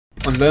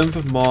On 11th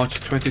of March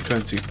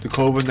 2020, the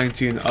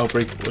COVID-19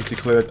 outbreak was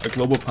declared a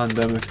global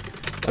pandemic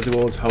by the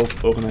World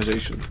Health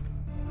Organization.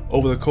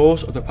 Over the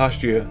course of the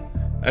past year,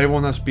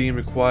 everyone has been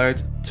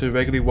required to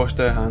regularly wash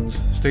their hands,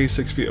 stay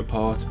 6 feet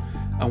apart,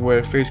 and wear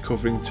a face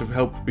covering to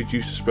help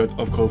reduce the spread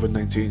of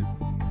COVID-19.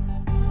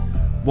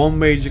 One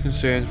major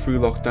concern through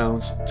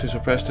lockdowns to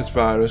suppress this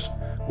virus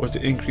was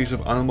the increase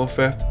of animal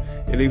theft,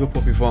 illegal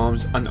puppy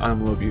farms, and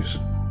animal abuse.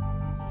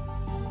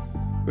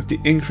 With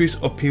the increase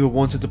of people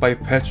wanting to buy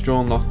pets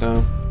during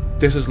lockdown,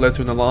 this has led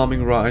to an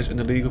alarming rise in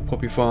illegal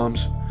puppy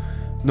farms.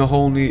 Not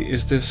only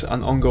is this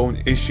an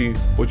ongoing issue,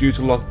 but due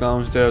to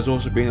lockdowns there has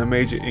also been a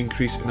major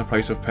increase in the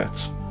price of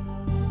pets.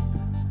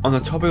 On the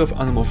topic of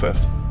animal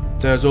theft,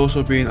 there has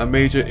also been a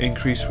major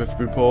increase with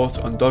reports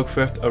on dog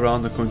theft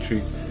around the country.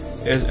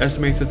 It is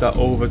estimated that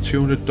over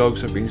 200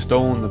 dogs have been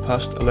stolen in the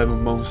past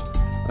 11 months,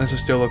 and this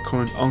is still a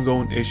current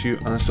ongoing issue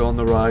and is still on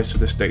the rise to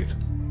this date.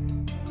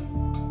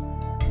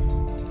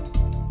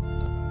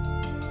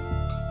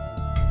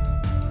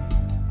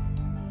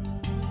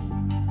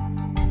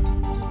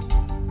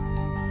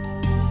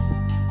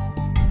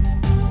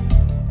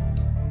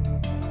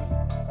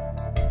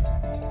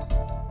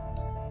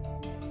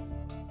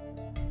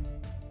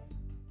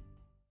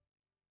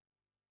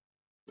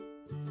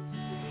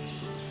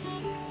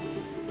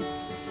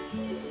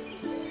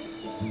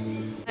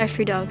 I have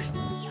 3 dogs.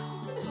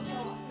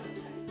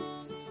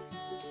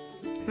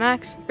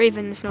 Max,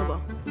 Raven, and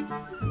Snowball.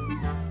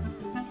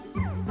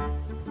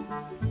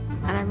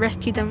 And I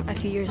rescued them a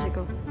few years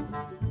ago.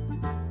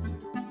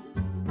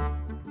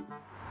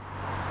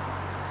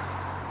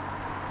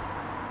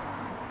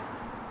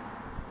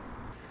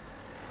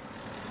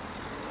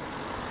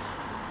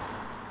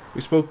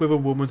 We spoke with a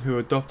woman who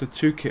adopted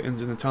 2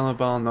 kittens in the town of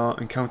Ballinor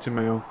in County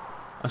Mayo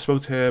and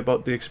spoke to her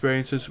about the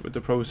experiences with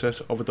the process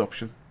of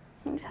adoption.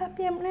 He's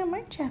happy up now,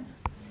 aren't you?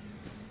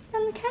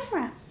 On the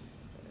camera.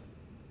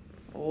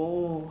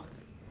 Oh,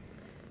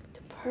 the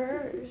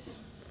purrs.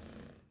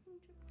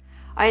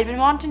 I had been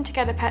wanting to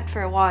get a pet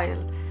for a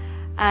while,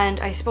 and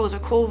I suppose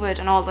with COVID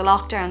and all the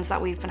lockdowns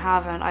that we've been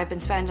having, I've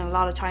been spending a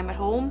lot of time at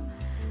home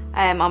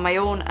on my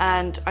own,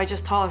 and I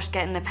just thought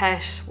getting a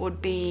pet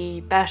would be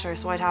better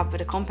so I'd have a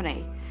bit of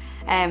company.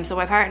 So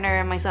my partner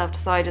and myself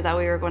decided that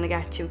we were going to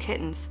get 2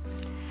 kittens.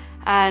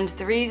 And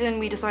the reason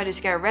we decided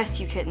to get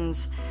rescue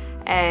kittens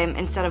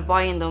instead of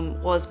buying them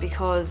was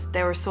because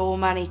there were so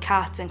many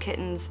cats and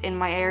kittens in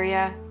my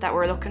area that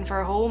were looking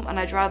for a home, and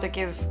I'd rather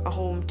give a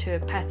home to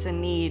pets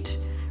in need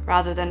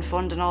rather than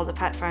funding all the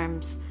pet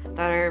farms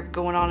that are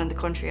going on in the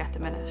country at the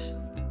minute.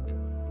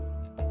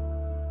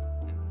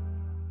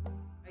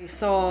 I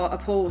saw a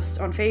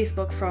post on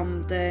Facebook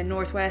from the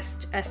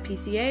Northwest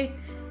SPCA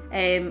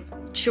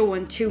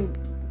showing 2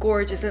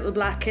 gorgeous little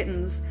black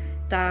kittens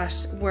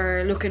that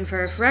were looking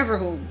for a forever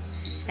home.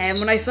 And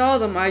when I saw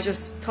them, I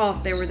just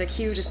thought they were the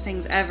cutest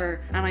things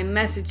ever, and I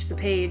messaged the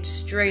page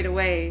straight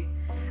away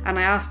and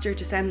I asked her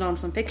to send on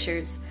some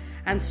pictures,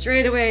 and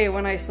straight away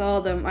when I saw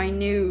them I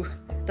knew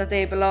that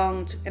they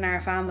belonged in our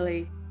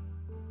family.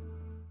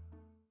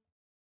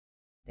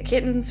 The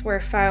kittens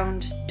were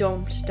found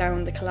dumped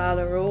down the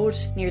Killala Road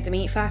near the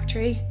meat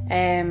factory.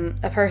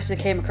 A person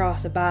came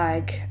across a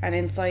bag, and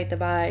inside the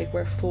bag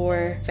were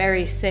 4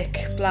 very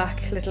sick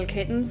black little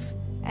kittens.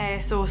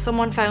 So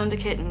someone found the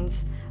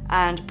kittens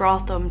and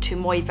brought them to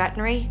Moy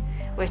Veterinary,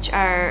 which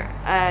are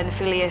an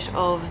affiliate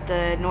of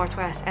the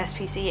Northwest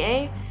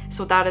SPCA,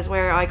 so that is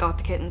where I got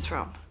the kittens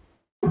from.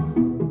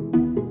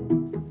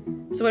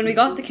 So when we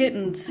got the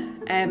kittens,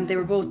 they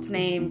were both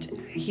named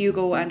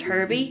Hugo and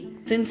Herbie.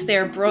 Since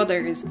they're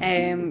brothers,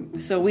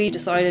 so we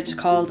decided to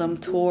call them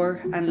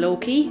Thor and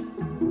Loki.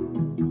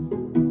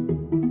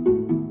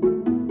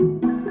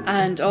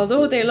 And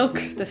although they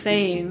look the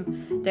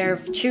same, they're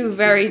 2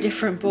 very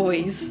different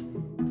boys.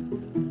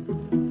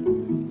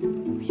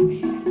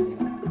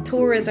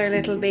 Thor is our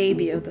little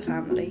baby of the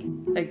family.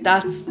 Like,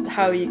 that's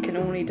how you can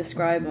only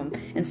describe him.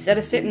 Instead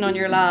of sitting on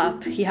your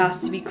lap, he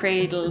has to be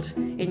cradled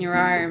in your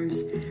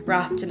arms,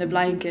 wrapped in a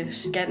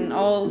blanket, getting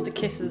all the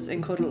kisses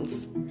and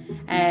cuddles.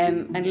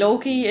 And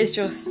Loki is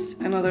just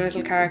another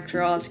little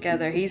character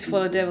altogether. He's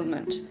full of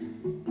devilment.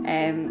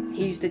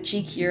 He's the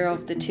cheekier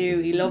of the 2.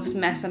 He loves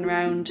messing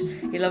around,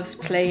 he loves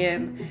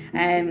playing,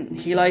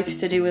 he likes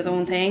to do his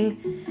own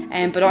thing.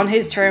 But on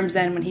his terms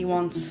then, when he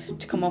wants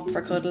to come up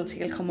for cuddles,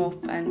 he'll come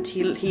up and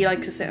he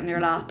likes to sit on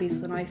your lap.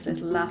 He's a nice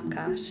little lap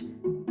cat.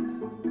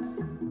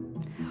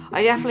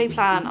 I definitely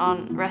plan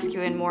on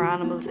rescuing more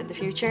animals in the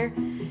future.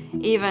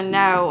 Even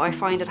now I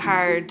find it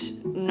hard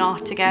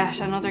not to get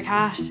another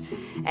cat,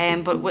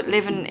 but with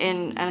living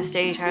in an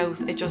estate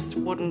house it just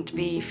wouldn't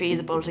be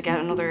feasible to get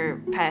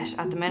another pet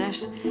at the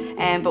minute.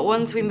 But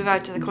once we move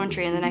out to the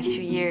country in the next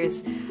few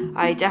years,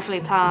 I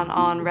definitely plan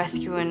on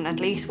rescuing at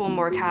least 1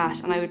 more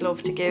cat, and I would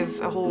love to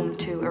give a home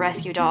to a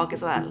rescue dog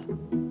as well.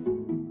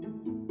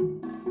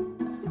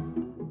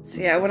 So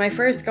yeah, when I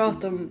first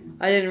got them,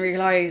 I didn't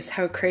realise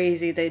how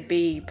crazy they'd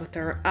be, but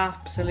they're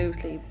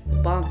absolutely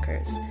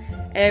bonkers.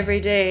 every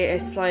day.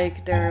 It's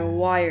like they're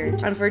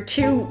wired. And for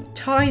two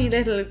tiny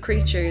little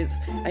creatures,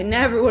 I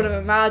never would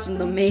have imagined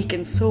them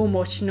making so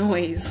much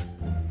noise.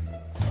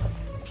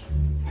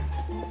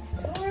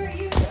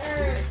 You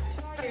are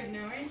tired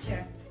now, aren't you?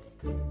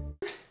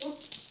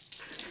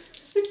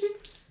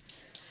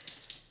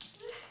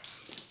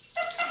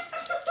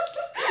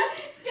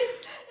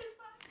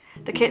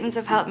 The kittens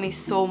have helped me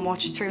so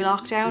much through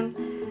lockdown.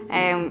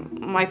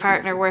 My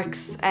partner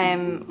works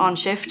on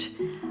shift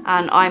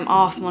and I'm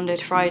off Monday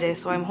to Friday,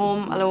 so I'm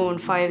home alone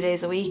 5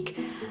 days a week.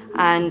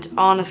 And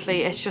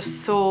honestly, it's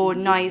just so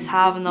nice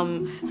having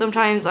them.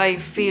 Sometimes I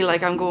feel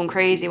like I'm going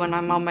crazy when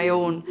I'm on my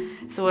own.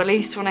 So at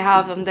least when I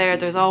have them there,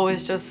 there's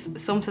always just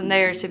something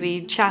there to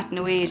be chatting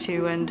away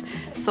to and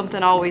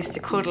something always to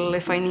cuddle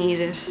if I need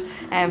it,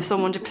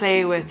 someone to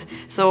play with.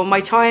 So my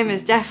time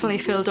is definitely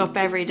filled up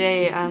every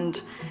day and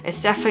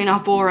it's definitely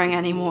not boring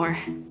anymore.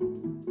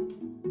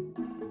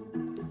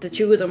 The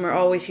two of them are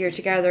always here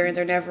together and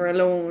they're never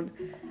alone.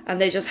 And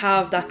they just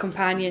have that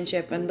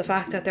companionship, and the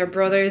fact that they're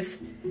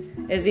brothers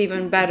is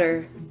even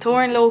better.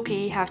 Thor and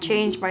Loki have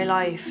changed my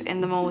life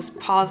in the most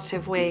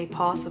positive way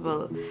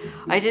possible.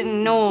 I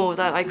didn't know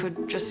that I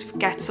could just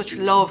get such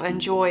love and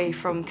joy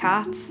from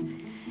cats.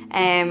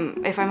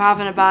 If I'm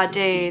having a bad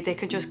day, they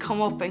can just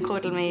come up and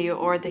cuddle me,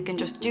 or they can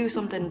just do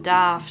something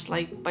daft,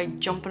 like by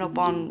jumping up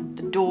on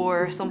the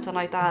door or something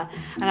like that.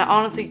 And it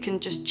honestly can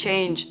just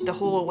change the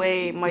whole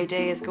way my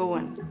day is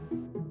going.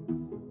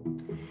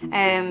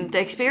 The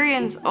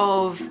experience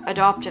of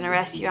adopting a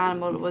rescue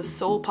animal was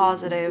so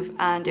positive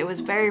and it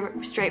was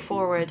very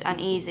straightforward and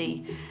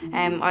easy.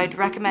 I'd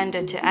recommend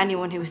it to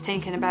anyone who was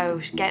thinking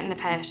about getting a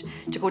pet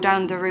to go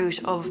down the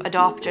route of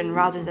adopting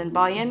rather than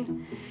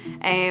buying.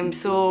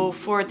 So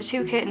for the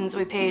two kittens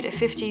we paid a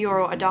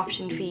 €50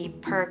 adoption fee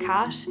per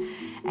cat,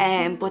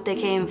 but they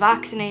came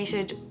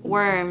vaccinated,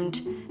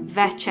 wormed,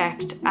 vet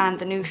checked, and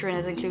the neutering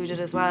is included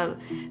as well.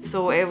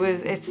 So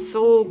it's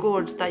so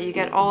good that you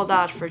get all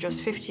that for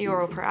just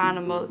 €50 per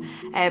animal.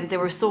 They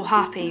were so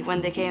happy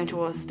when they came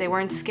to us. They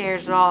weren't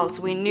scared at all,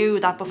 so we knew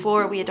that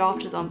before we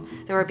adopted them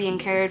they were being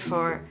cared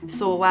for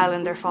so well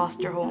in their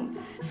foster home.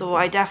 So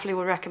I definitely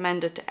would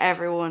recommend it to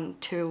everyone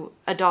to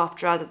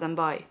adopt rather than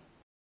buy.